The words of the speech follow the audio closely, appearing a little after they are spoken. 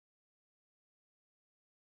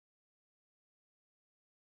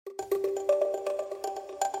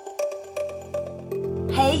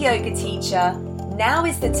Hey yoga teacher, now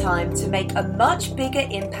is the time to make a much bigger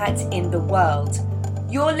impact in the world.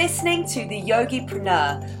 You're listening to The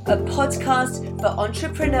Yogipreneur, a podcast for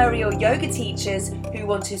entrepreneurial yoga teachers who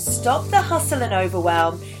want to stop the hustle and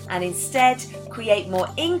overwhelm and instead create more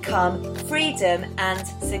income, freedom and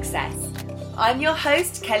success. I'm your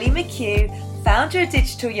host, Kelly McHugh, founder of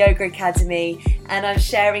Digital Yoga Academy, and I'm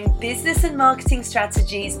sharing business and marketing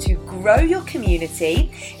strategies to grow your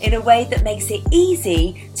community in a way that makes it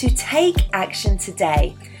easy to take action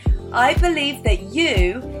today. I believe that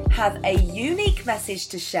you have a unique message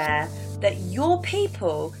to share that your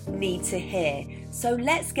people need to hear. So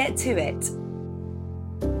let's get to it.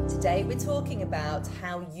 Today we're talking about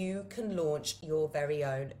how you can launch your very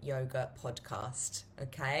own yoga podcast,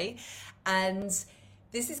 okay? And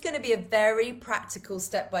this is going to be a very practical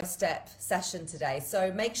step-by-step session today.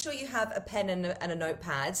 So make sure you have a pen and a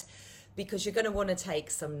notepad because you're going to want to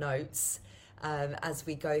take some notes as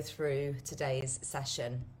we go through today's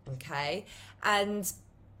session, okay? And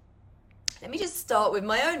let me just start with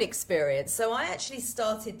my own experience. So I actually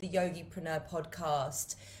started the Yogipreneur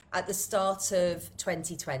podcast at the start of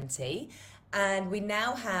 2020. And we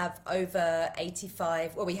now have over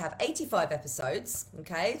 85 episodes,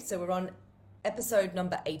 okay? So we're on episode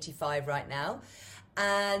number 85 right now,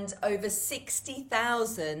 and over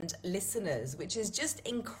 60,000 listeners, which is just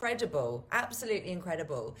incredible, absolutely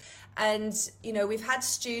incredible. And, you know, we've had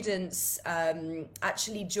students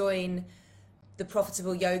actually join the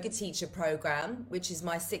Profitable Yoga Teacher program, which is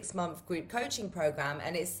my 6-month group coaching program,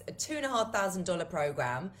 and it's a $2,500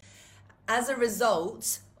 program as a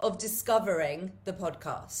result of discovering the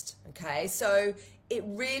podcast, okay? So it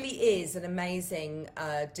really is an amazing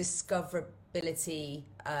discoverability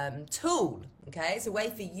tool, okay? It's a way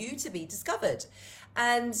for you to be discovered.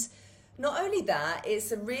 And not only that,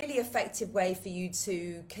 it's a really effective way for you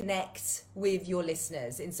to connect with your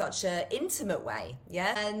listeners in such an intimate way,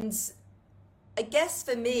 yeah? And I guess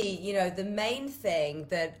for me, you know, the main thing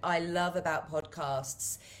that I love about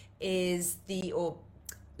podcasts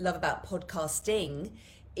love about podcasting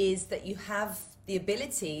is that you have the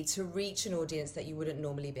ability to reach an audience that you wouldn't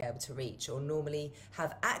normally be able to reach or normally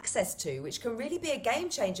have access to, which can really be a game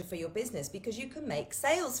changer for your business because you can make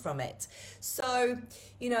sales from it. So,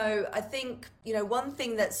 you know, I think, you know, one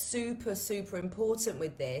thing that's super, super important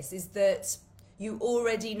with this is that you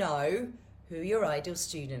already know who your ideal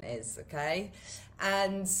student is, okay?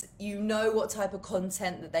 And you know what type of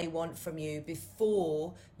content that they want from you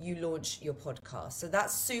before you launch your podcast. So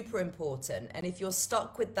that's super important. And if you're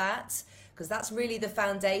stuck with that, because that's really the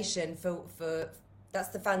foundation that's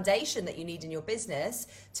the foundation that you need in your business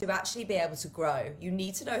to actually be able to grow. You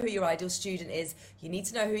need to know who your ideal student is. You need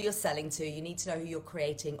to know who you're selling to. You need to know who you're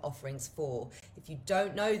creating offerings for. If you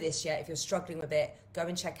don't know this yet, if you're struggling with it, go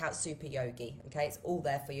and check out Super Yogi. Okay, it's all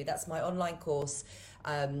there for you. That's my online course.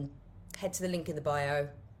 Head to the link in the bio.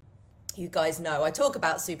 You guys know I talk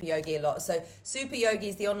about Super Yogi a lot. So Super Yogi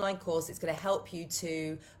is the online course. It's going to help you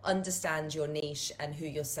to understand your niche and who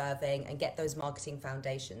you're serving and get those marketing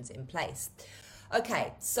foundations in place.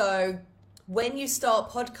 Okay, so when you start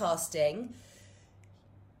podcasting,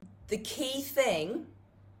 the key thing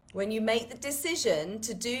when you make the decision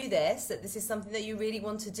to do this, that this is something that you really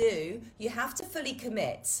want to do, you have to fully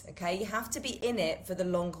commit, okay? You have to be in it for the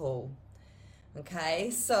long haul, okay?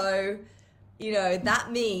 So, you know,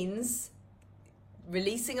 that means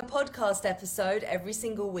releasing a podcast episode every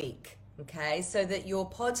single week, okay? So that your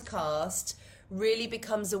podcast really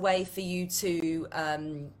becomes a way for you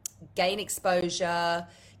to gain exposure,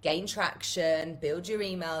 gain traction, build your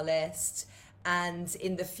email list, and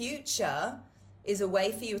in the future is a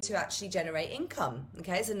way for you to actually generate income,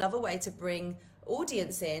 okay? It's another way to bring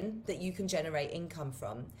audience in that you can generate income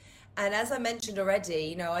from. And as I mentioned already,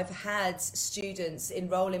 you know, I've had students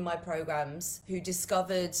enroll in my programs who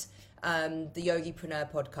discovered the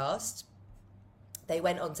Yogipreneur podcast. They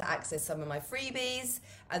went on to access some of my freebies,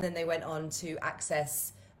 and then they went on to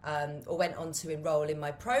access or went on to enroll in my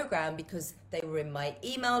program because they were in my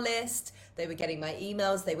email list, they were getting my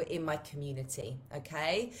emails, they were in my community,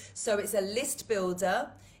 okay? So it's a list builder,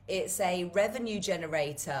 it's a revenue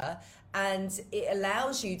generator, and it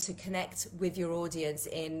allows you to connect with your audience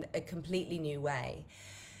in a completely new way.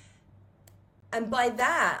 And by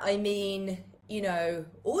that, I mean, you know,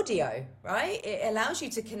 audio, right? It allows you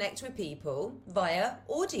to connect with people via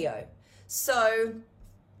audio. So,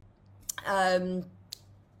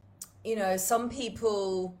 you know, some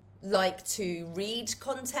people like to read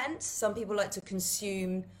content, some people like to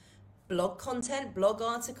consume blog content, blog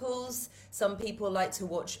articles. Some people like to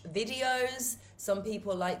watch videos. Some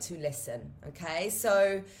people like to listen. Okay,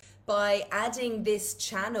 so by adding this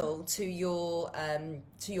channel to your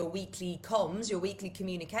weekly comms, your weekly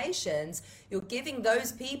communications, you're giving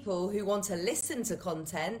those people who want to listen to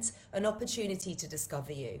content an opportunity to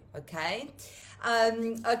discover you. Okay,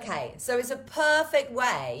 okay, so it's a perfect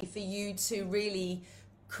way for you to really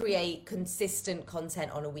create consistent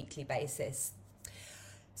content on a weekly basis.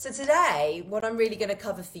 So today, what I'm really going to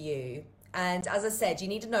cover for you, and as I said, you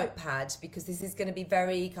need a notepad because this is going to be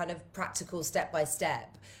very kind of practical, step by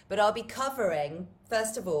step. But I'll be covering,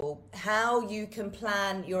 first of all, how you can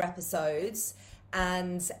plan your episodes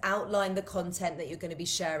and outline the content that you're going to be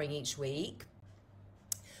sharing each week.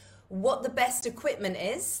 What the best equipment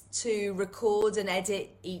is to record and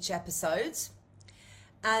edit each episode.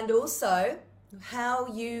 And also how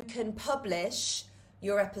you can publish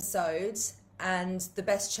your episodes and the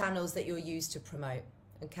best channels that you'll use to promote.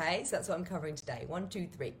 Okay, so that's what I'm covering today. 1, 2,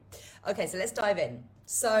 3. Okay, so let's dive in.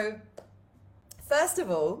 So first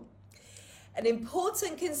of all, an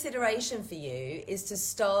important consideration for you is to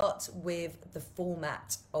start with the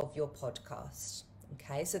format of your podcast.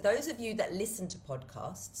 Okay, so those of you that listen to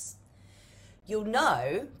podcasts, you'll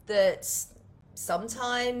know that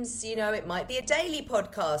sometimes, you know, it might be a daily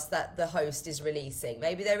podcast that the host is releasing.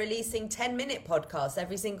 Maybe they're releasing 10-minute podcasts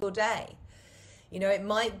every single day. You know, it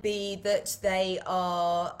might be that they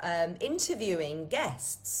are interviewing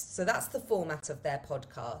guests. So that's the format of their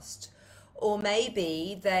podcast. Or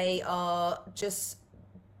maybe they are just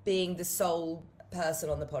being the sole person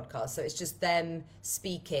on the podcast. So it's just them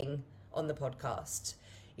speaking on the podcast.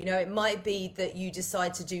 You know, it might be that you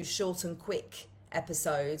decide to do short and quick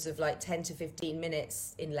episodes of like 10 to 15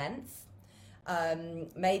 minutes in length.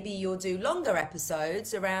 Maybe you'll do longer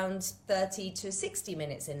episodes around 30 to 60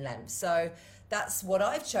 minutes in length. So that's what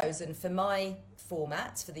I've chosen for my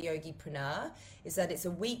format for the Yogipreneur, is that it's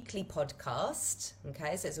a weekly podcast.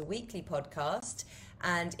 Okay, so it's a weekly podcast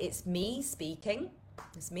and it's me speaking.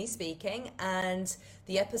 It's me speaking, and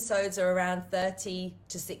the episodes are around 30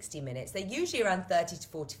 to 60 minutes. They're usually around 30 to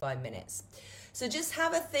 45 minutes. So just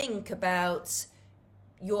have a think about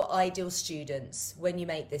your ideal students when you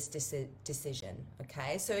make this decision,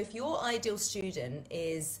 okay? So if your ideal student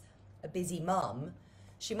is a busy mum,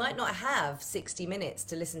 she might not have 60 minutes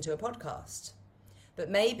to listen to a podcast, but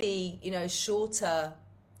maybe, you know, shorter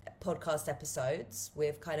podcast episodes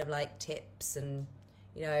with kind of like tips and,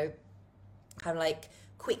 you know, kind of like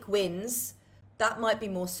quick wins, that might be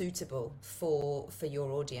more suitable for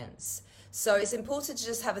your audience. So it's important to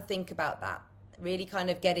just have a think about that. Really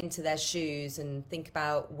kind of get into their shoes and think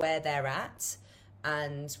about where they're at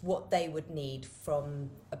and what they would need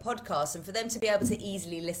from a podcast and for them to be able to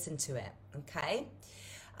easily listen to it, okay?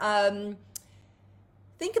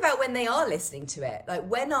 Think about when they are listening to it. Like,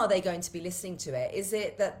 when are they going to be listening to it? Is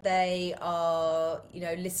it that they are, you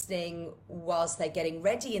know, listening whilst they're getting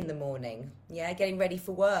ready in the morning? Yeah, getting ready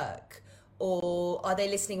for work? Or are they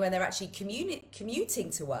listening when they're actually commuting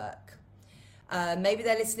to work? Maybe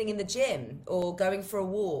they're listening in the gym or going for a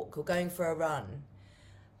walk or going for a run.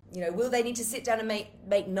 You know, will they need to sit down and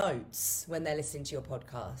make notes when they're listening to your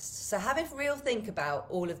podcast? So have a real think about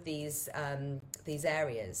all of these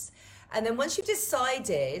areas. And then once you've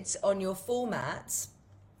decided on your format,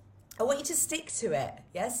 I want you to stick to it.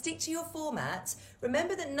 Yeah, stick to your format.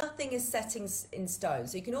 Remember that nothing is set in stone.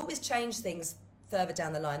 So you can always change things further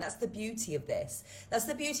down the line. That's the beauty of this. That's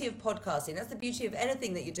the beauty of podcasting. That's the beauty of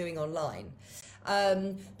anything that you're doing online.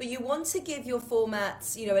 But you want to give your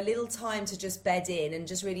formats, you know, a little time to just bed in and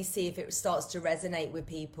just really see if it starts to resonate with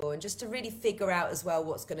people and just to really figure out as well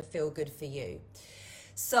what's going to feel good for you.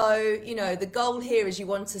 So, you know, the goal here is you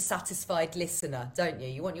want a satisfied listener, don't you?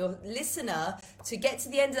 You want your listener to get to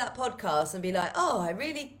the end of that podcast and be like, oh, I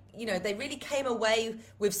really, you know, they really came away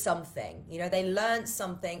with something. You know, they learned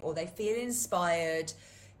something or they feel inspired.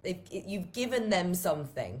 You've given them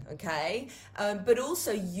something, okay? But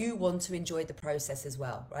also you want to enjoy the process as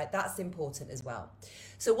well, right? That's important as well.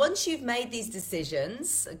 So once you've made these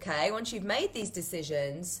decisions, okay,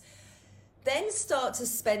 then start to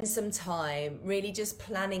spend some time really just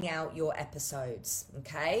planning out your episodes,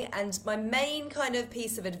 okay? And my main kind of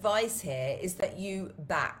piece of advice here is that you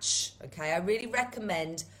batch, okay? I really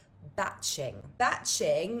recommend batching.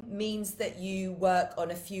 Batching means that you work on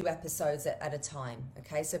a few episodes at a time,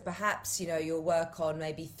 okay? So perhaps, you know, you'll work on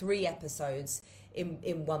maybe 3 episodes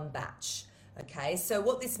in one batch, okay? So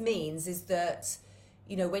what this means is that,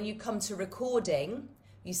 you know, when you come to recording,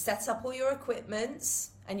 you set up all your equipment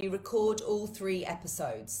and you record all 3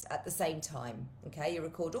 episodes at the same time, okay? You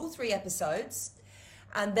record all 3 episodes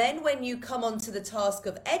And then when you come onto the task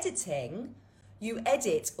of editing, you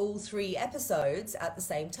edit all 3 episodes at the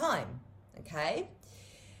same time, okay?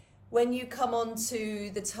 When you come on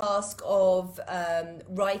to the task of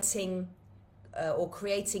writing or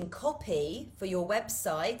creating copy for your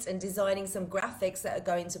website and designing some graphics that are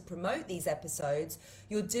going to promote these episodes,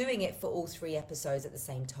 you're doing it for all 3 episodes at the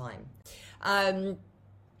same time.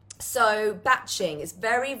 So batching is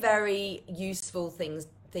very, very useful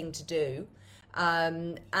thing to do.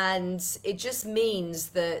 And it just means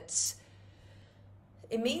that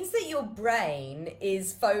your brain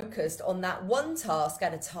is focused on that one task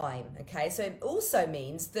at a time, okay? So it also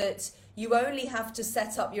means that you only have to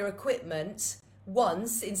set up your equipment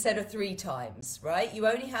once instead of 3 times, right? You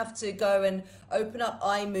only have to go and open up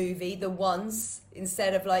iMovie the once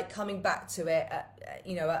instead of like coming back to it at,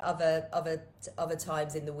 at other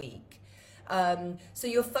times in the week. So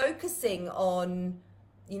you're focusing on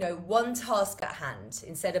one task at hand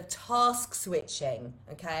instead of task switching,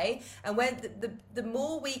 okay? And when the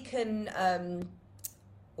more we can,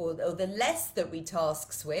 or the less that we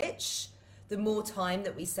task switch, the more time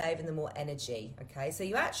that we save and the more energy, okay? So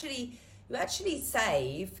you actually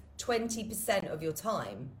save 20% of your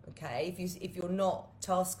time, okay? If you're not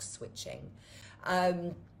task switching.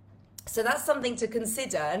 So that's something to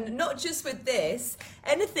consider, and not just with this,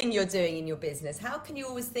 anything you're doing in your business. How can you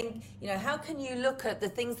always think, how can you look at the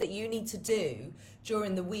things that you need to do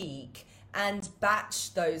during the week and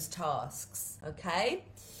batch those tasks, okay?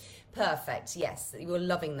 Perfect, yes, you're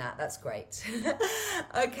loving that, that's great.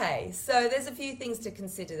 Okay, so there's a few things to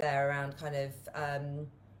consider there around kind of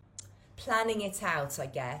planning it out, I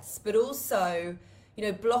guess, but also,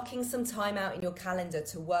 blocking some time out in your calendar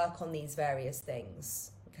to work on these various things.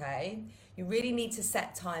 Okay, you really need to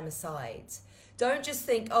set time aside. Don't just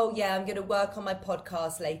think, oh yeah, I'm going to work on my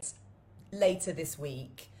podcast later this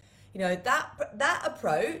week. That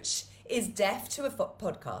approach is deaf to a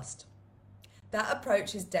podcast. That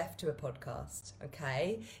approach is deaf to a podcast.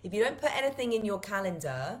 Okay, if you don't put anything in your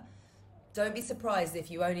calendar, don't be surprised if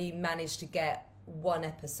you only manage to get 1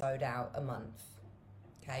 episode out a month.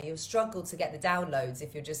 Okay, you'll struggle to get the downloads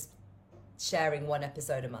if you're just sharing 1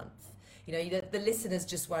 episode a month. The listeners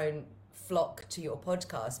just won't flock to your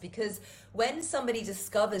podcast, because when somebody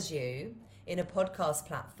discovers you in a podcast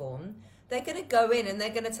platform, they're going to go in and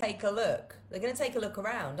they're going to take a look. They're going to take a look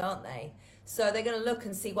around, aren't they? So they're going to look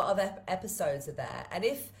and see what other episodes are there. And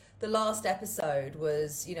if the last episode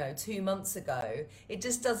was, 2 months ago, it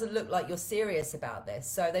just doesn't look like you're serious about this.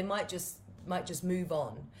 So they might just move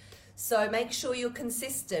on. So make sure you're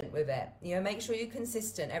consistent with it. Make sure you're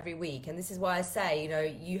consistent every week. And this is why I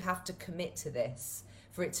say, you have to commit to this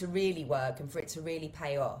for it to really work and for it to really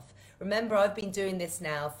pay off. Remember, I've been doing this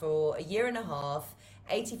now for 1.5 years,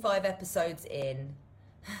 85 episodes in.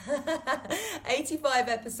 85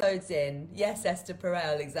 episodes in. Yes, Esther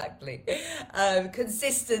Perel, exactly.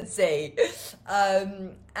 Consistency.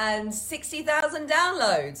 And 60,000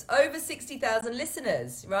 downloads, over 60,000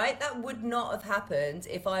 listeners, right? That would not have happened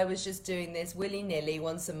if I was just doing this willy-nilly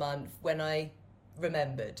once a month when I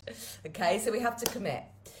remembered. Okay, so we have to commit.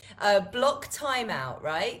 Block time out,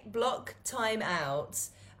 right? Block time out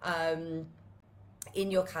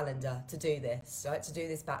in your calendar to do this, right? To do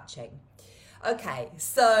this batching. Okay,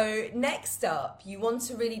 so next up, you want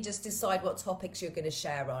to really just decide what topics you're going to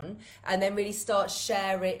share on, and then really start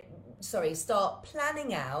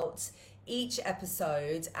planning out each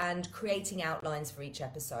episode and creating outlines for each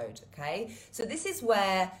episode, okay? So this is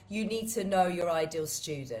where you need to know your ideal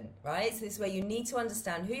student, right? So this is where you need to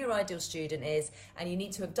understand who your ideal student is, and you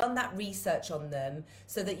need to have done that research on them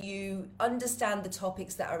so that you understand the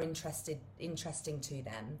topics that are interesting to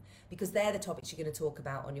them, because they're the topics you're going to talk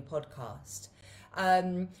about on your podcast.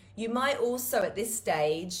 You might also at this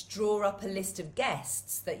stage draw up a list of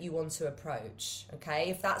guests that you want to approach, okay?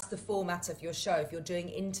 If that's the format of your show, if you're doing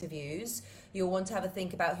interviews, you'll want to have a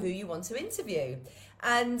think about who you want to interview.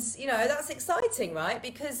 And, that's exciting, right?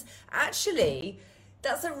 Because actually,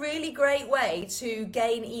 that's a really great way to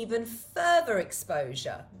gain even further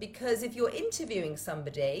exposure, because if you're interviewing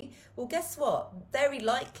somebody, well, guess what? Very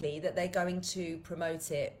likely that they're going to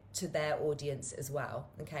promote it to their audience as well,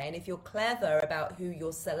 okay? And if you're clever about who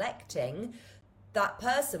you're selecting, that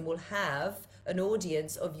person will have an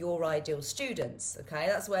audience of your ideal students, okay?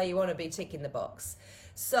 That's where you want to be ticking the box.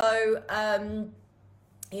 So,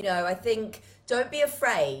 I think don't be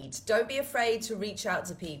afraid to reach out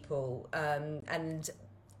to people and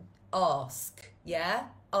ask.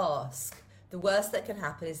 The worst that can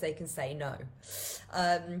happen is they can say no.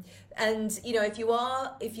 And if you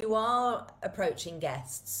are approaching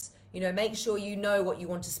guests, make sure you know what you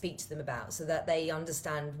want to speak to them about, so that they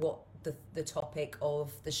understand what the topic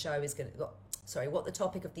of the show is going to, sorry, what the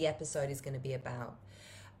topic of the episode is going to be about.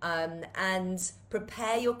 And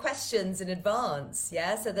prepare your questions in advance,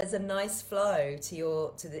 yeah? So there's a nice flow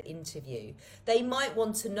to the interview. They might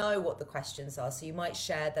want to know what the questions are, so you might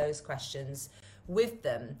share those questions with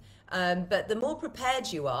them. But the more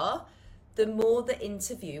prepared you are, the more the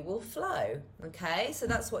interview will flow, okay? So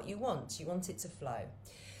that's what you want. You want it to flow.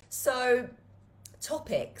 So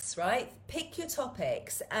topics, right? Pick your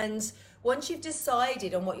topics, and once you've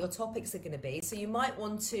decided on what your topics are going to be, so you might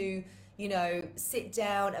want to, you know, sit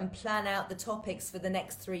down and plan out the topics for the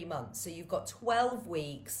next 3 months. So you've got 12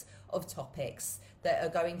 weeks of topics that are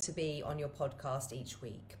going to be on your podcast each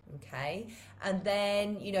week, okay? And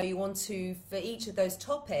then, you know, you want to, for each of those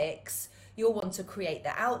topics, you'll want to create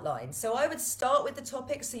the outline. So I would start with the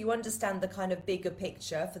topics so you understand the kind of bigger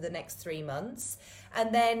picture for the next 3 months,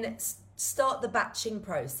 and then start the batching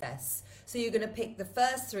process. So you're going to pick the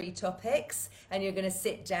first 3 topics, and you're going to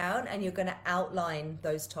sit down and you're going to outline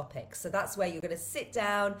those topics. So that's where you're going to sit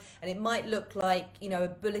down, and it might look like, you know, a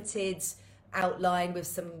bulleted outline with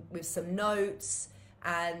some notes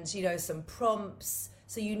and, you know, some prompts,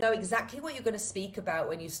 so you know exactly what you're going to speak about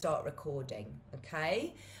when you start recording,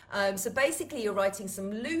 okay? So basically you're writing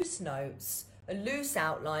some loose notes, a loose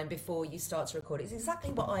outline before you start to record. It's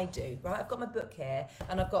exactly what I do, right? I've got my book here,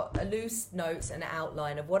 and I've got a loose notes and an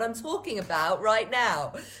outline of what I'm talking about right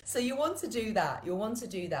now. So you want to do that. You'll want to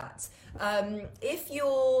do that. If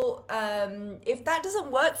that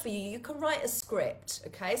doesn't work for you, you can write a script,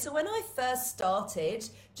 okay? So when I first started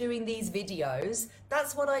doing these videos,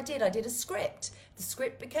 that's what I did. I did a script. The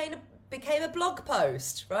script became a blog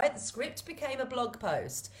post, right? The script became a blog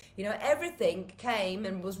post. You know, everything came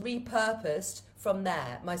and was repurposed from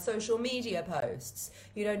there. My social media posts.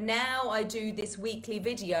 You know, now I do this weekly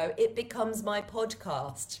video, it becomes my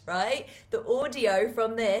podcast, right? The audio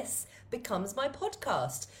from this becomes my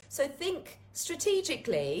podcast. So think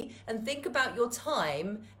strategically and think about your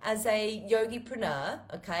time as a yogipreneur,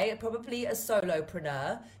 okay? Probably a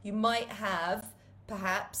solopreneur. You might have,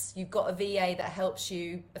 perhaps you've got a VA that helps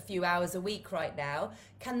you a few hours a week right now.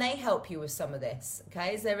 Can they help you with some of this?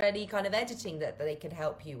 Okay, is there any kind of editing that they can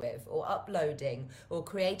help you with, or uploading, or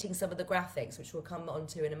creating some of the graphics, which we'll come on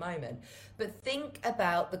to in a moment? But think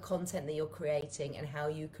about the content that you're creating and how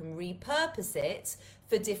you can repurpose it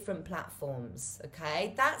for different platforms,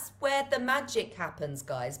 okay? That's where the magic happens,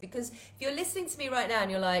 guys, because if you're listening to me right now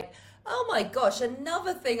and you're like, oh my gosh,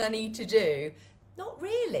 another thing I need to do, not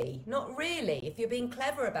really, not really. If you're being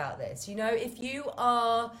clever about this, you know, if you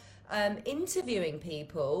are interviewing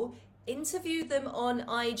people, interview them on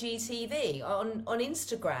IGTV, on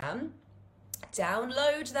Instagram,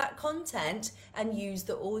 download that content and use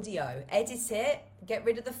the audio, edit it, get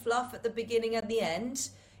rid of the fluff at the beginning and the end,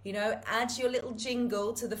 you know, add your little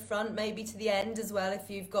jingle to the front, maybe to the end as well if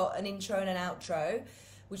you've got an intro and an outro,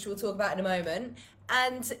 which we'll talk about in a moment.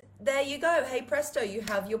 And there you go. Hey presto, you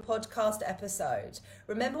have your podcast episode.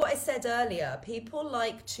 Remember what I said earlier, people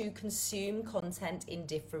like to consume content in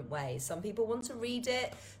different ways. Some people want to read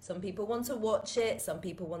it, some people want to watch it, some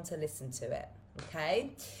people want to listen to it,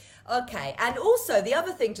 okay? Okay, and also the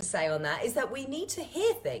other thing to say on that is that we need to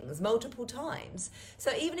hear things multiple times.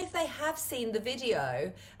 So even if they have seen the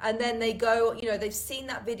video and then they go, you know, they've seen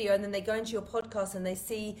that video and then they go into your podcast and they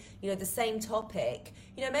see, you know, the same topic,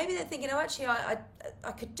 you know, maybe they're thinking, oh, actually,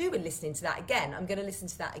 I could do with listening to that again. I'm going to listen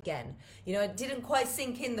to that again. You know, it didn't quite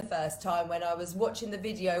sink in the first time when I was watching the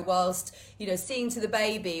video whilst, you know, singing to the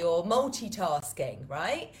baby or multitasking,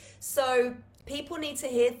 right? So people need to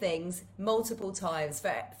hear things multiple times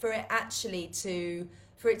for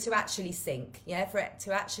it to actually sink, yeah, for it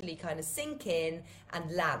to actually kind of sink in and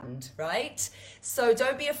land, right? So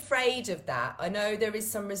don't be afraid of that. I know there is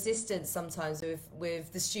some resistance sometimes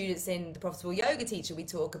with the students in the Profitable Yoga Teacher. We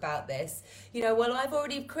talk about this, you know, well, I've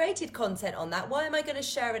already created content on that. Why am I going to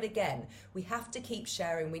share it again? We have to keep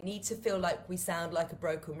sharing. We need to feel like we sound like a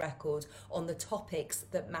broken record on the topics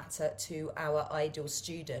that matter to our ideal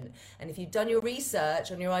student. And if you've done your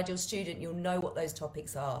research on your ideal student, you'll know what those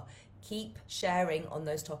topics are. Keep sharing on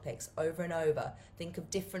those topics over and over. Think of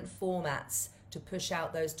different formats to push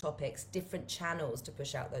out those topics, different channels to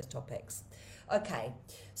push out those topics. Okay,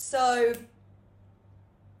 so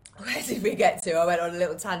where did we get to? I went on a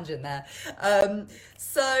little tangent there.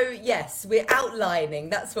 So yes, we're outlining.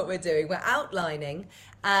 That's what we're doing. We're outlining.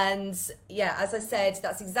 And yeah, as I said,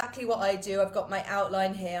 that's exactly what I do. I've got my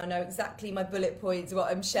outline here. I know exactly my bullet points, what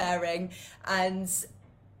I'm sharing. And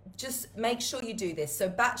just make sure you do this. So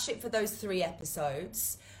batch it for those 3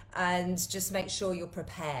 episodes and just make sure you're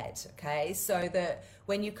prepared, okay? So that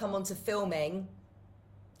when you come onto filming,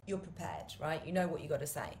 you're prepared, right? You know what you got to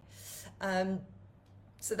say.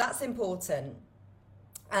 So that's important.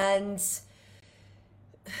 And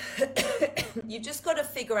you've just got to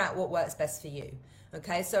figure out what works best for you.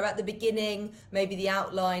 Okay, so at the beginning, maybe the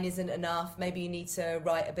outline isn't enough. Maybe you need to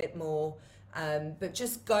write a bit more. But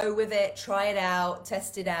just go with it, try it out,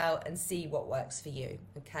 test it out, and see what works for you.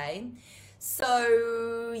 Okay,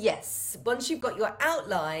 so yes, once you've got your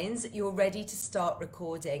outlines, you're ready to start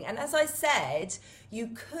recording. And as I said,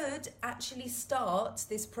 you could actually start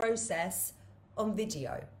this process on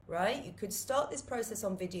video, right? You could start this process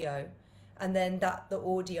on video, and then the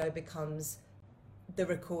audio becomes the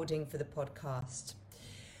recording for the podcast.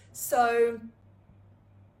 So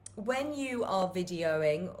when you are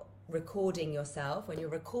recording yourself, when you're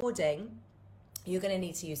recording, you're going to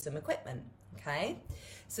need to use some equipment. Okay,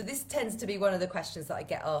 so this tends to be one of the questions that I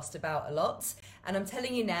get asked about a lot, and I'm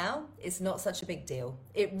telling you now, it's not such a big deal.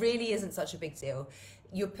 It really isn't such a big deal.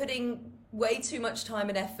 You're putting way too much time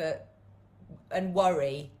and effort and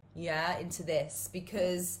worry, into this,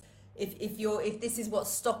 because if this is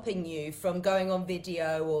what's stopping you from going on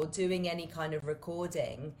video or doing any kind of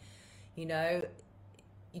recording, you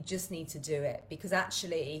just need to do it, because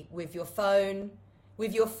actually with your phone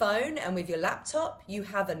and with your laptop, you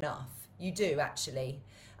have enough. You do actually.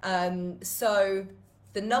 So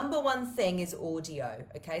the number one thing is audio.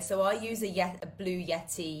 Okay, so I use a Blue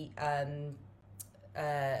Yeti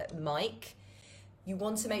mic. You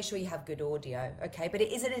want to make sure you have good audio, okay? But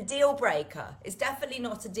it isn't a deal breaker. It's definitely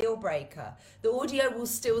not a deal breaker. The audio will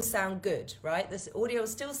still sound good, right? This audio will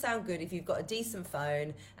still sound good if you've got a decent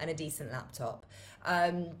phone and a decent laptop.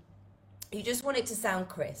 You just want it to sound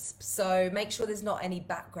crisp. So make sure there's not any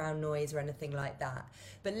background noise or anything like that.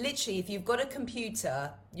 But literally, if you've got a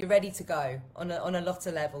computer, you're ready to go on a lot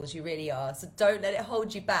of levels. You really are. So don't let it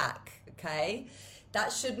hold you back, okay?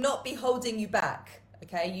 That should not be holding you back.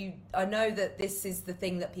 Okay, I know that this is the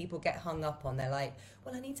thing that people get hung up on. They're like,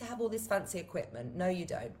 well, I need to have all this fancy equipment. No, you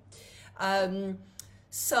don't.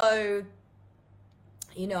 So,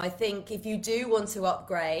 I think if you do want to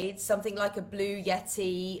upgrade, something like a Blue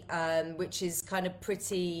Yeti, which is kind of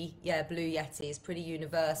pretty, Blue Yeti is pretty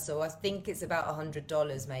universal. I think it's about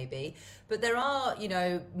 $100 maybe. But there are,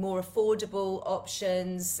 more affordable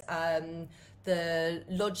options. The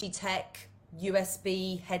Logitech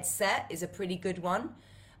USB headset is a pretty good one.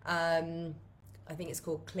 I think it's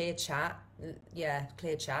called ClearChat.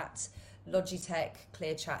 ClearChat. Logitech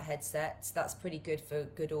ClearChat headset. That's pretty good for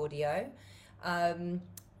good audio.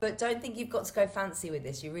 But don't think you've got to go fancy with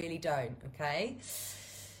this. You really don't, okay?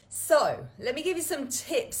 So let me give you some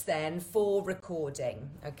tips then for recording,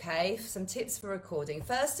 okay? Some tips for recording.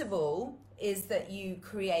 First of all is that you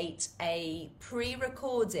create a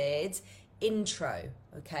pre-recorded intro.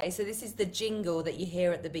 Okay, so this is the jingle that you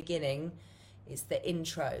hear at the beginning. It's the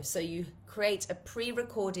intro. So you create a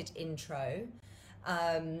pre-recorded intro.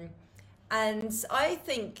 And I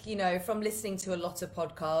think, from listening to a lot of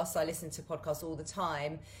podcasts, I listen to podcasts all the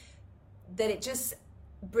time, that it just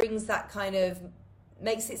brings that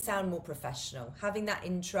makes it sound more professional. Having that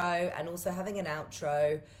intro and also having an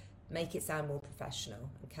outro make it sound more professional,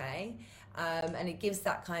 okay? And it gives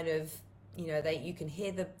that you can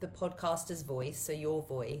hear the podcaster's voice, so your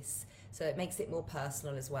voice, so it makes it more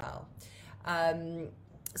personal as well.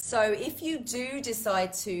 So if you do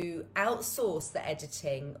decide to outsource the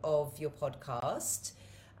editing of your podcast,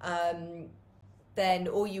 then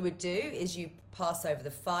all you would do is you pass over the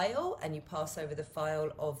file, and you pass over the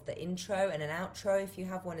file of the intro and an outro if you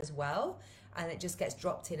have one as well, and it just gets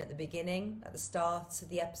dropped in at the beginning, at the start of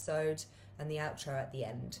the episode, and the outro at the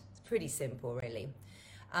end. It's pretty simple, really.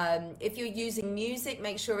 If you're using music,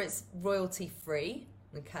 make sure it's royalty free.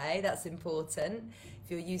 Okay, that's important. If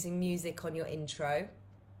you're using music on your intro.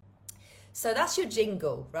 So that's your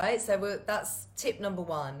jingle, right? So that's tip number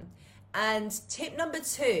one. And tip number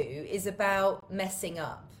two is about messing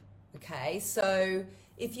up. Okay, so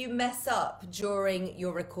if you mess up during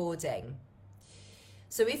your recording.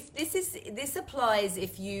 So if this applies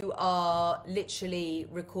if you are literally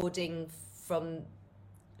recording from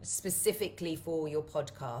specifically for your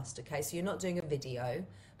podcast, okay? So you're not doing a video,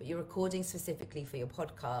 but you're recording specifically for your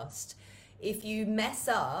podcast. If you mess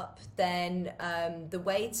up, then the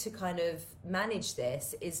way to manage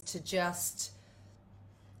this is to just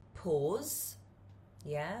pause,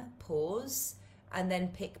 and then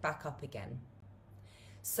pick back up again.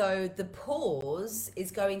 So the pause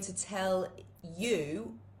is going to tell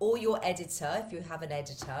you or your editor, if you have an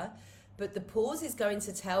editor, but the pause is going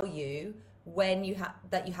to tell you when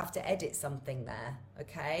that you have to edit something there,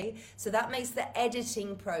 okay? So that makes the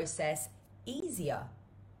editing process easier,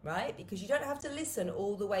 right? Because you don't have to listen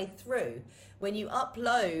all the way through. When you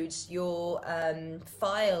upload your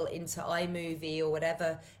file into iMovie or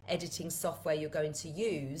whatever editing software you're going to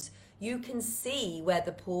use, you can see where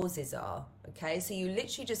the pauses are, okay? So you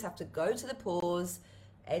literally just have to go to the pause,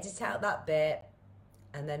 edit out that bit,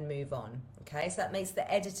 and then move on, okay? So that makes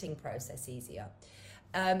the editing process easier.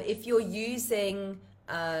 If you're using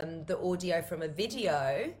the audio from a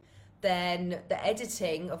video, then the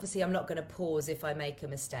editing, obviously I'm not going to pause if I make a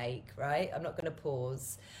mistake, right? I'm not going to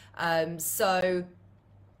pause.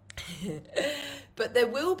 But there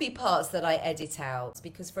will be parts that I edit out,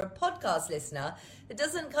 because for a podcast listener, it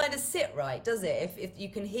doesn't kind of sit right, does it? If you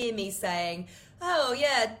can hear me saying, oh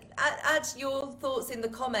yeah, add your thoughts in the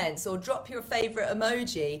comments or drop your favorite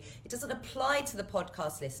emoji, it doesn't apply to the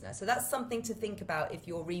podcast listener. So that's something to think about if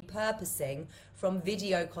you're repurposing from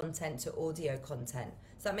video content to audio content.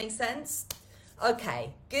 Does that make sense?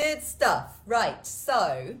 Okay, good stuff. Right,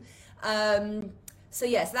 so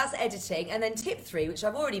yes, that's editing. And then tip 3, which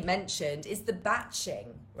I've already mentioned, is the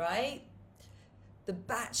batching, right? The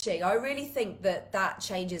batching. I really think that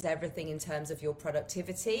changes everything in terms of your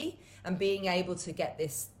productivity and being able to get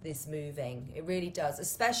this moving. It really does,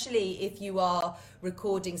 especially if you are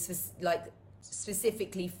recording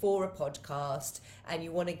specifically for a podcast and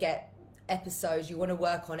you want to get episodes, you want to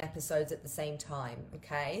work on episodes at the same time,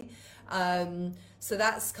 okay? So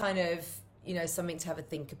that's kind of, something to have a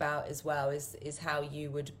think about as well, is how you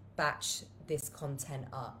would batch this content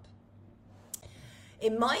up.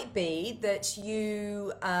 It might be that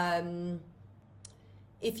you,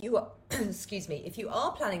 if you are, if you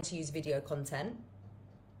are planning to use video content,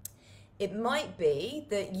 it might be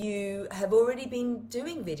that you have already been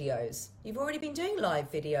doing videos. You've already been doing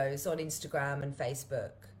live videos on Instagram and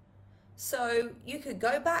Facebook. So you could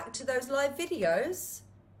go back to those live videos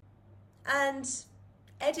and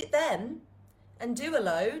edit them and do a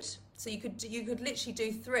load. So you could literally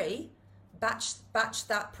do 3, batch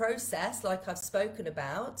that process like I've spoken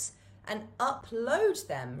about, and upload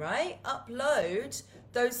them, right? Upload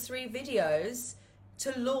those 3 videos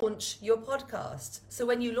to launch your podcast. So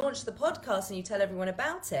when you launch the podcast and you tell everyone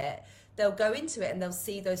about it, they'll go into it and they'll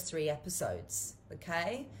see those 3 episodes,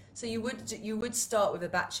 okay? So you would start with a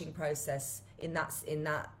batching process in that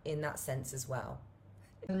sense as well.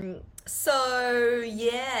 So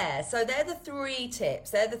they're the 3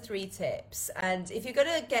 tips. And if you're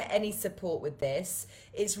going to get any support with this,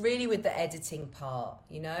 it's really with the editing part.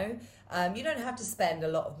 You don't have to spend a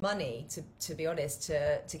lot of money, to be honest,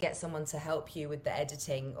 to get someone to help you with the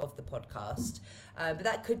editing of the podcast, but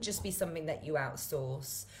that could just be something that you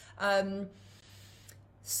outsource.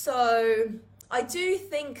 So I do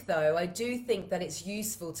think that it's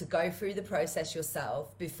useful to go through the process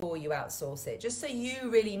yourself before you outsource it, just so you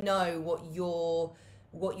really know what you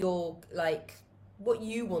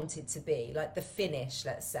want it to be, like the finish,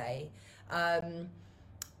 let's say.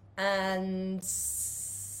 And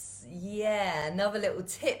yeah, another little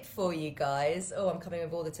tip for you guys. Oh, I'm coming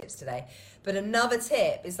with all the tips today. But another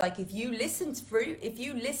tip is, like, if you listen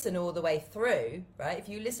all the way through, right? If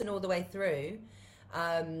you listen all the way through,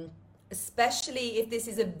 especially if this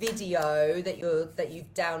is a video that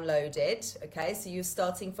you've downloaded, okay? So you're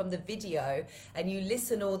starting from the video and you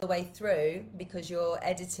listen all the way through because you're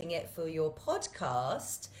editing it for your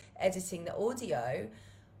podcast, editing the audio.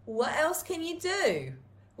 What else can you do?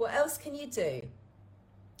 What else can you do?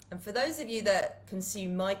 And for those of you that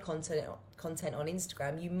consume my content on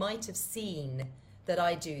Instagram, you might have seen that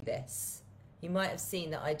I do this. You might have seen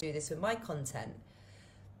that I do this with my content.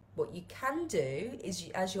 What you can do is,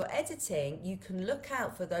 as you're editing, you can look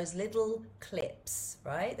out for those little clips,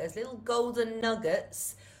 right? Those little golden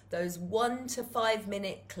nuggets, those 1 to 5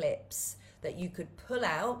 minute clips that you could pull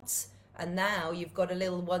out. And now you've got a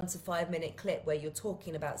little 1 to 5 minute clip where you're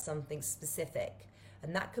talking about something specific.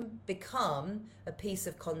 And that can become a piece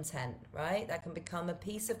of content, right? That can become a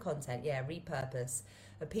piece of content. Yeah, repurpose.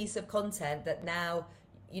 A piece of content that now,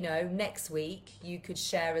 next week you could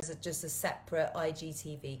share as just a separate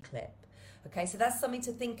IGTV clip. Okay, so that's something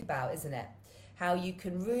to think about, isn't it? How you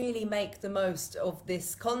can really make the most of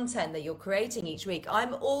this content that you're creating each week.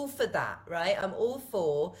 I'm all for that, right? I'm all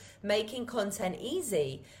for making content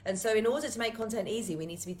easy. And so in order to make content easy, we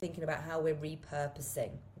need to be thinking about how we're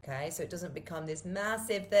repurposing. Okay, so it doesn't become this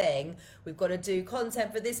massive thing. We've got to do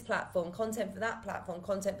content for this platform, content for that platform,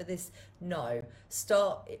 content for this. No,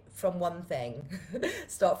 start from one thing.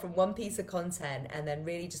 Start from one piece of content and then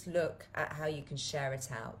really just look at how you can share it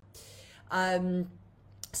out.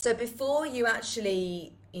 So before you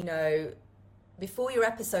actually, before your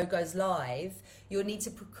episode goes live, you'll need to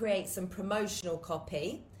create some promotional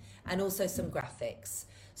copy and also some graphics.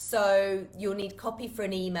 So you'll need copy for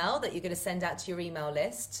an email that you're going to send out to your email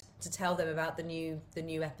list to tell them about the new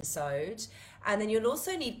episode. And then you'll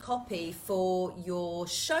also need copy for your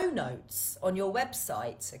show notes on your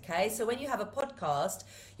website, okay? So when you have a podcast,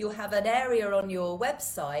 you'll have an area on your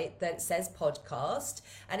website that says podcast,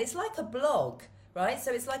 and it's like a blog, right?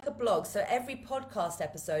 So it's like a blog. So every podcast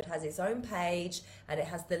episode has its own page, and it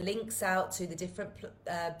has the links out to the different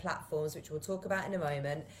platforms, which we'll talk about in a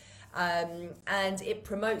moment. And it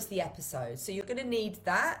promotes the episode. So you're going to need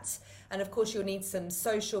that. And of course, you'll need some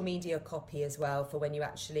social media copy as well for when you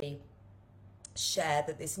actually share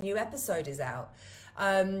that this new episode is out.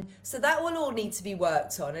 So that will all need to be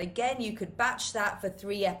worked on. And again, you could batch that for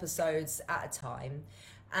 3 episodes at a time.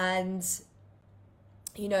 And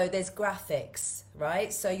you know, there's graphics,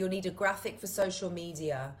 right? So you'll need a graphic for social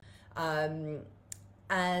media.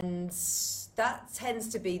 And that tends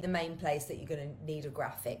to be the main place that you're going to need a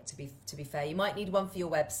graphic, to be fair. You might need one for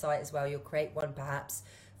your website as well. You'll create one perhaps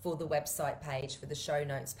for the website page, for the show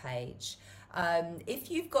notes page.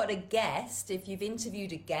 If you've got a guest, if you've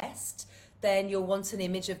interviewed a guest, then you'll want an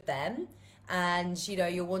image of them, and you know,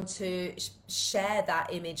 you'll want to share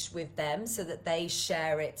that image with them so that they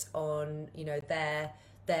share it on, you know, their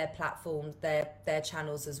platforms, their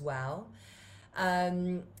channels as well.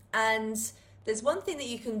 And there's one thing that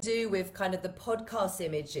you can do with kind of the podcast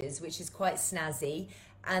images, which is quite snazzy,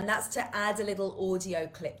 and that's to add a little audio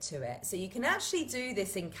clip to it. So you can actually do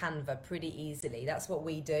this in Canva pretty easily. That's what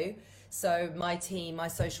we do. So my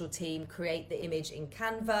social team, create the image in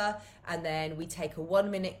Canva, and then we take a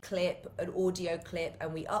 1-minute clip, an audio clip,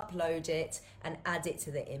 and we upload it and add it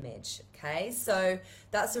to the image. Okay, so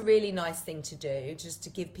that's a really nice thing to do, just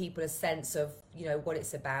to give people a sense of, you know, what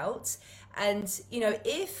it's about. And you know,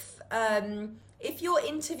 if you're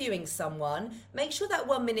interviewing someone, make sure that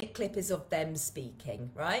 1-minute clip is of them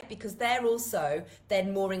speaking, right? Because they're also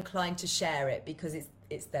then more inclined to share it because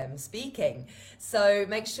it's them speaking. So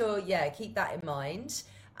make sure, yeah, keep that in mind.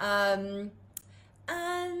 And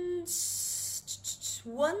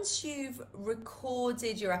once you've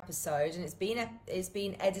recorded your episode and it's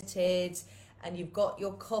been edited, and you've got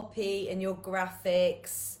your copy and your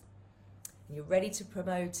graphics, and you're ready to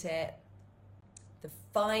promote it, the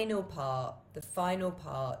final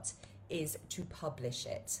part is to publish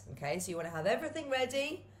it. Okay, so you want to have everything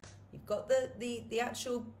ready. You've got the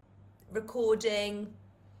actual recording,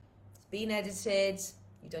 it's been edited,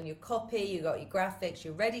 you've done your copy, you've got your graphics,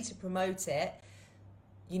 you're ready to promote it.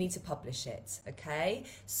 You need to publish it. Okay,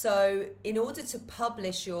 so in order to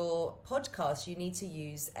publish your podcast, you need to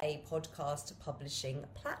use a podcast publishing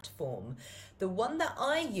platform. The one that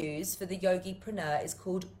I use for the Yogipreneur is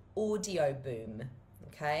called Audioboom.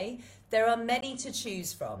 Okay, there are many to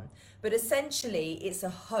choose from, but essentially it's a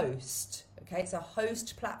host. Okay, it's a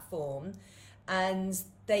host platform, and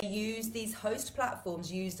these host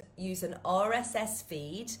platforms use an RSS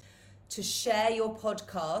feed to share your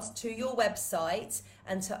podcast to your website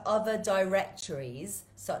and to other directories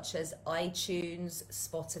such as iTunes,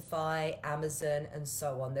 Spotify, Amazon, and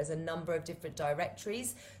so on. There's a number of different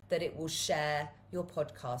directories that it will share your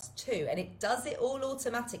podcast to, and it does it all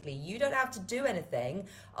automatically. You don't have to do anything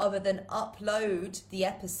other than upload the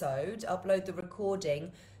episode, upload the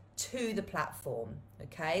recording to the platform.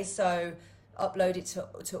 Okay, so upload it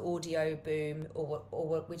to Audioboom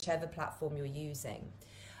or whichever platform you're using.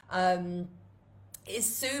 It's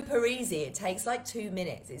super easy. It takes like 2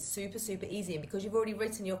 minutes. It's super easy, and because you've already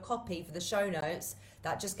written your copy for the show notes,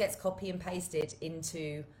 that just gets copy and pasted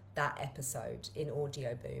into that episode in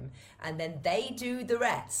Audioboom, and then they do the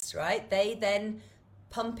rest, right? They then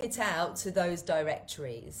pump it out to those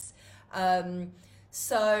directories.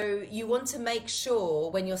 So you want to make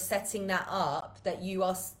sure when you're setting that up that you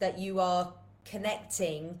are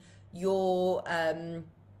connecting your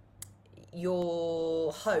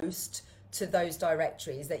host to those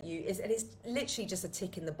directories and it's literally just a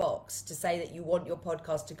tick in the box to say that you want your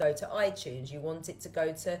podcast to go to iTunes, you want it to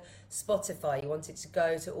go to Spotify, you want it to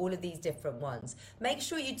go to all of these different ones. Make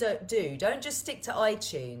sure you don't just stick to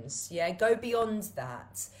iTunes. Yeah, go beyond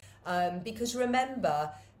that, because remember,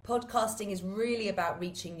 podcasting is really about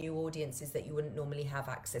reaching new audiences that you wouldn't normally have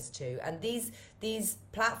access to. And these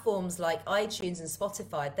platforms like iTunes and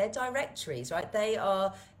Spotify, they're directories, right? They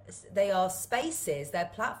are spaces, they're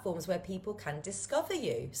platforms where people can discover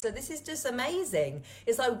you. So this is just amazing.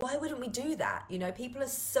 It's like, why wouldn't we do that? You know, people are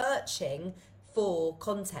searching for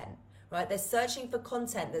content, right? They're searching for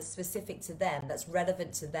content that's specific to them, that's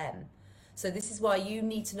relevant to them. So this is why you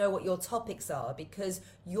need to know what your topics are, because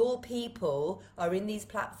your people are in these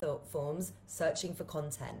platforms searching for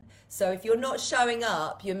content. So if you're not showing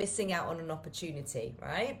up, you're missing out on an opportunity,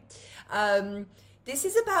 right? This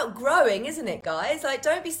is about growing, isn't it, guys? Like,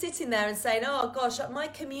 don't be sitting there and saying, oh gosh, my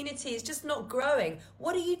community is just not growing.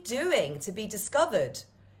 What are you doing to be discovered?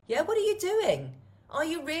 Yeah, what are you doing? Are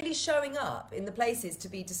you really showing up in the places to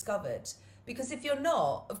be discovered? Because if you're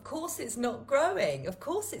not, of course it's not growing. Of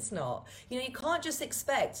course it's not. You know, you can't just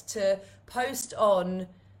expect to post on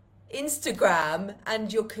Instagram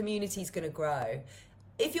and your community's going to grow.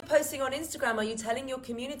 If you're posting on Instagram, are you telling your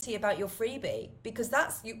community about your freebie? Because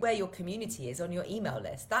that's where your community is, on your email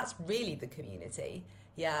list. That's really the community.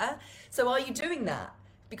 Yeah. So are you doing that?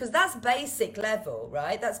 Because that's basic level,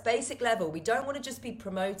 right? That's basic level. We don't want to just be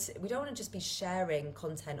promoting. We don't want to just be sharing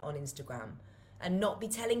content on Instagram and not be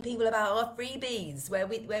telling people about our freebies where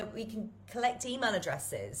we can collect email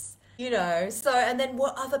addresses. You know, so, and then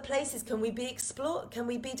what other places can we be explored? Can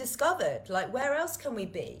we be discovered? Like, where else can we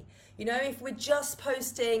be? You know, if we're just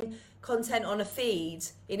posting content on a feed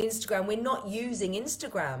in Instagram, we're not using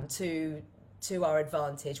Instagram to our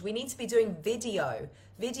advantage. We need to be doing video.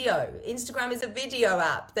 Instagram is a video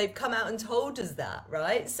app. They've come out and told us that,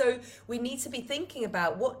 right? So we need to be thinking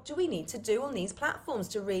about, what do we need to do on these platforms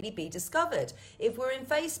to really be discovered? If we're in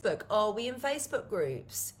Facebook, are we in Facebook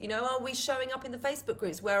groups? You know, are we showing up in the Facebook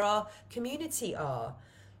groups where our community are?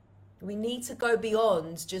 We need to go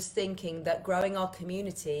beyond just thinking that growing our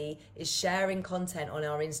community is sharing content on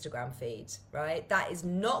our Instagram feed, right? That is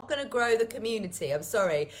not going to grow the community. I'm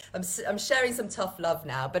sorry. I'm sharing some tough love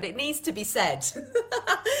now, but it needs to be said.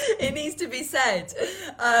 It needs to be said.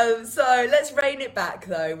 So let's rein it back,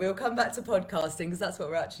 though. We'll come back to podcasting because that's what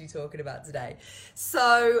we're actually talking about today.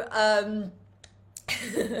 So,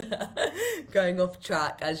 going off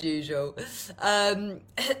track as usual.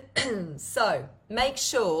 So make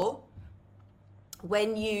sure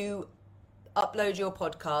when you upload your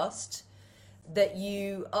podcast that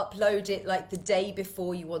you upload it like the day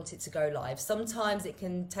before you want it to go live. Sometimes it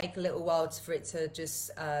can take a little while for it to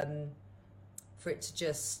just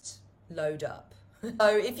load up.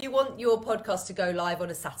 So if you want your podcast to go live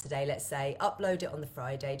on a Saturday, let's say, upload it on the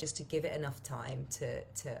Friday just to give it enough time to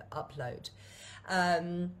upload.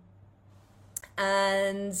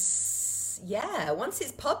 And yeah, once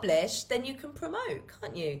it's published, then you can promote,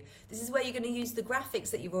 can't you? This is where you're going to use the graphics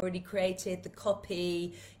that you've already created, the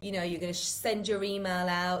copy, you know, you're going to send your email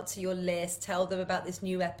out to your list, tell them about this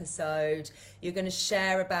new episode, you're going to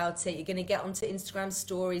share about it, you're going to get onto Instagram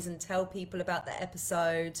stories and tell people about the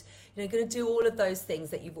episode, you know, you're going to do all of those things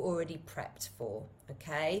that you've already prepped for,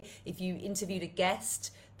 okay? If you interviewed a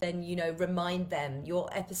guest, then, you know, remind them your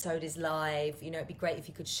episode is live, you know, it'd be great if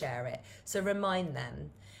you could share it. So remind them.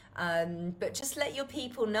 But just let your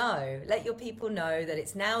people know that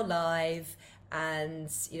it's now live,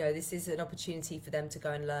 and you know, this is an opportunity for them to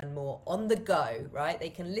go and learn more on the go, right? They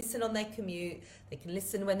can listen on their commute, they can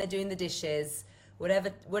listen when they're doing the dishes,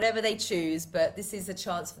 whatever they choose, but this is a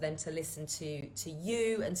chance for them to listen to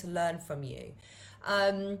you and to learn from you.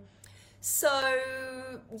 So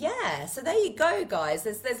yeah, so there you go, guys.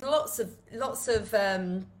 There's lots of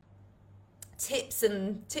tips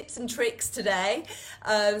and tricks today,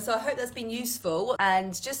 so I hope that's been useful,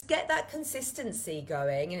 and just get that consistency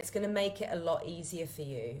going, and it's going to make it a lot easier for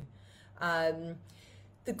you.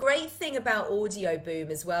 The great thing about Audio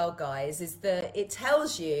Boom as well, guys, is that it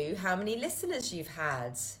tells you how many listeners you've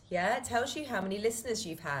had. Yeah, it tells you how many listeners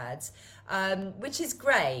you've had, which is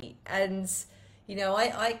great. And you know,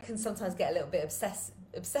 I can sometimes get a little bit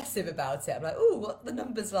obsessive about it. I'm like, oh, what the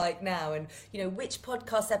numbers like now, and you know, which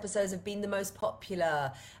podcast episodes have been the most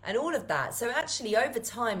popular, and all of that. So actually, over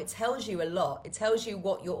time, it tells you a lot. It tells you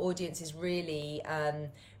what your audience is really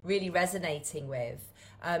resonating with,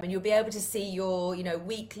 and you'll be able to see your, you know,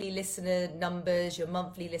 weekly listener numbers, your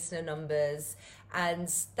monthly listener numbers,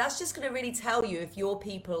 and that's just going to really tell you if your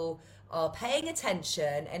people are paying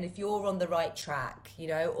attention and if you're on the right track, you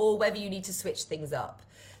know, or whether you need to switch things up.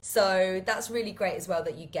 So that's really great as well,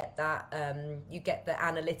 that you get that, you get the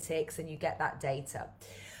analytics and you get that data.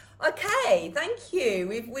 Okay, thank you.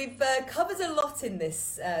 We've covered a lot in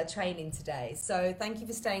this training today. So thank you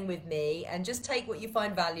for staying with me, and just take what you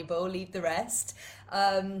find valuable, leave the rest.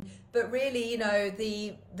 But really, you know,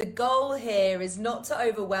 the goal here is not to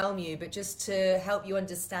overwhelm you, but just to help you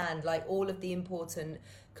understand like all of the important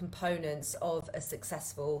components of a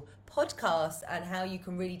successful podcast, and how you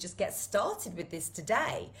can really just get started with this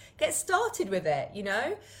today. Get started with it, you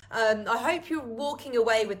know. I hope you're walking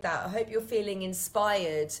away with that. I hope you're feeling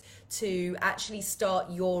inspired to actually start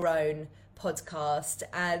your own podcast.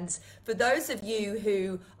 And for those of you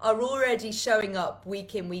who are already showing up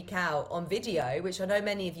week in, week out on video, which I know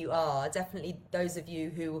many of you are, definitely those of you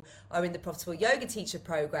who are in the Profitable Yoga Teacher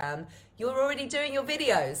program, you're already doing your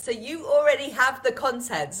videos. So you already have the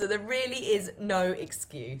content. So there really is no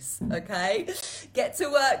excuse, okay? Get to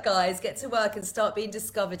work, guys. Get to work and start being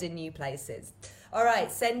discovered in new places. All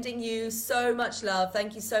right, sending you so much love.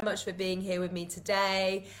 Thank you so much for being here with me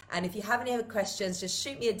today. And if you have any other questions, just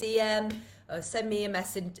shoot me a DM or send me a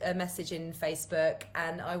message in Facebook,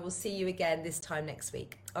 and I will see you again this time next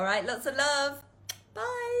week. All right, lots of love.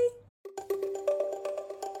 Bye.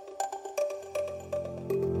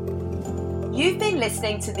 You've been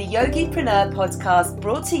listening to the Yogipreneur podcast,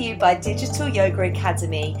 brought to you by Digital Yoga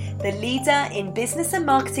Academy, the leader in business and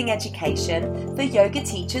marketing education for yoga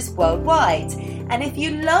teachers worldwide. And if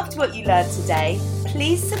you loved what you learned today,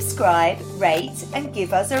 please subscribe, rate, and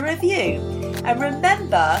give us a review. And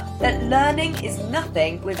remember that learning is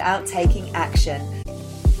nothing without taking action.